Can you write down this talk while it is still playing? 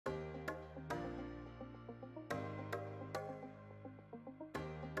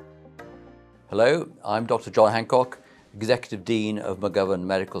Hello, I'm Dr. John Hancock, Executive Dean of McGovern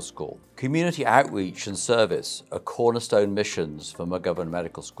Medical School. Community outreach and service are cornerstone missions for McGovern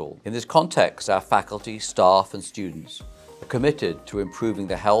Medical School. In this context, our faculty, staff and students are committed to improving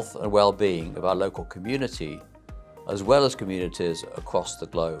the health and well-being of our local community, as well as communities across the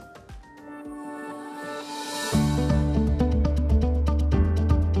globe.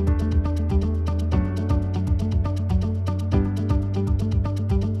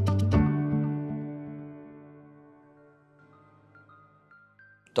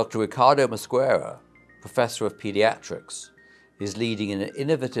 Dr. Ricardo Mosquera, Professor of Pediatrics, is leading an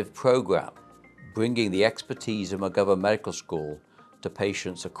innovative program bringing the expertise of McGovern Medical School to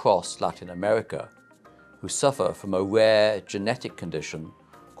patients across Latin America who suffer from a rare genetic condition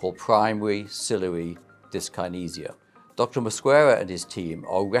called primary ciliary dyskinesia. Dr. Mosquera and his team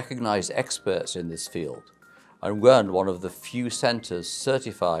are recognized experts in this field and run one of the few centers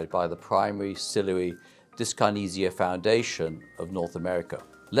certified by the Primary Ciliary Dyskinesia Foundation of North America.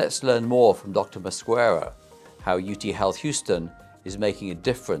 Let's learn more from Dr. Mosquera how UT Health Houston is making a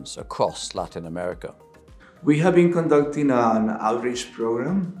difference across Latin America. We have been conducting an outreach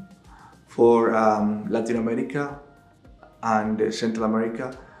program for Latin America and Central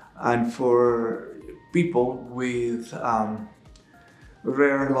America, and for people with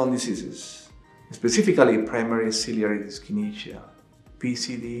rare lung diseases, specifically primary ciliary dyskinesia.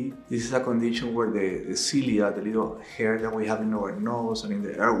 PCD, this is a condition where the cilia, the little hair that we have in our nose and in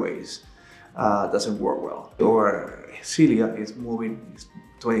the airways, doesn't work well. Our cilia is moving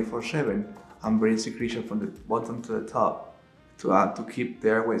 24/7 and brings secretion from the bottom to the top to keep the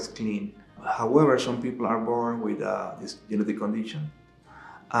airways clean. However, some people are born with this genetic condition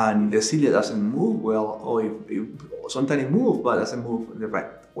and the cilia doesn't move well, or sometimes it moves but doesn't move the right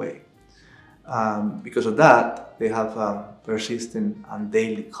way. Because of that, they have persistent and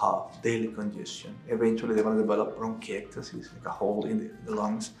daily cough, daily congestion. Eventually, they're going to develop bronchiectasis, like a hole in the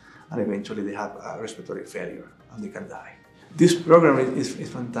lungs, and eventually they have respiratory failure and they can die. This program is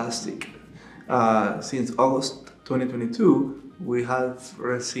fantastic. Since August 2022, we have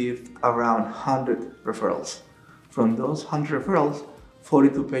received around 100 referrals. From those 100 referrals,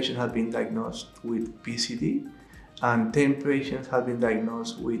 42 patients have been diagnosed with PCD, and 10 patients have been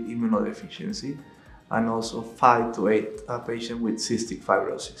diagnosed with immunodeficiency, and also 5 to 8 patients with cystic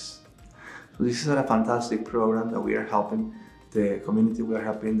fibrosis. So this is a fantastic program that we are helping the community, we are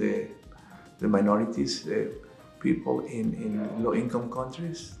helping the minorities, the people in low-income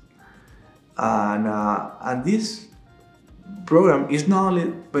countries. And this program is not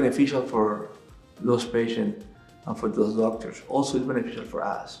only beneficial for those patients and for those doctors, also it's beneficial for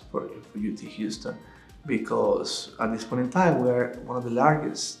us, for UT Houston, because at this point in time, we are one of the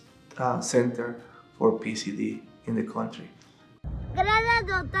largest center for PCD in the country.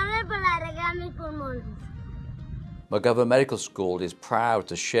 McGovern Medical School is proud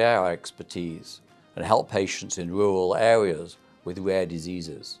to share our expertise and help patients in rural areas with rare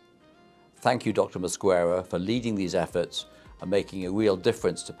diseases. Thank you, Dr. Mosquera, for leading these efforts and making a real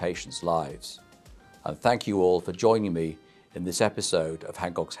difference to patients' lives. And thank you all for joining me in this episode of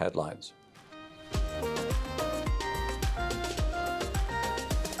Hancock's Headlines.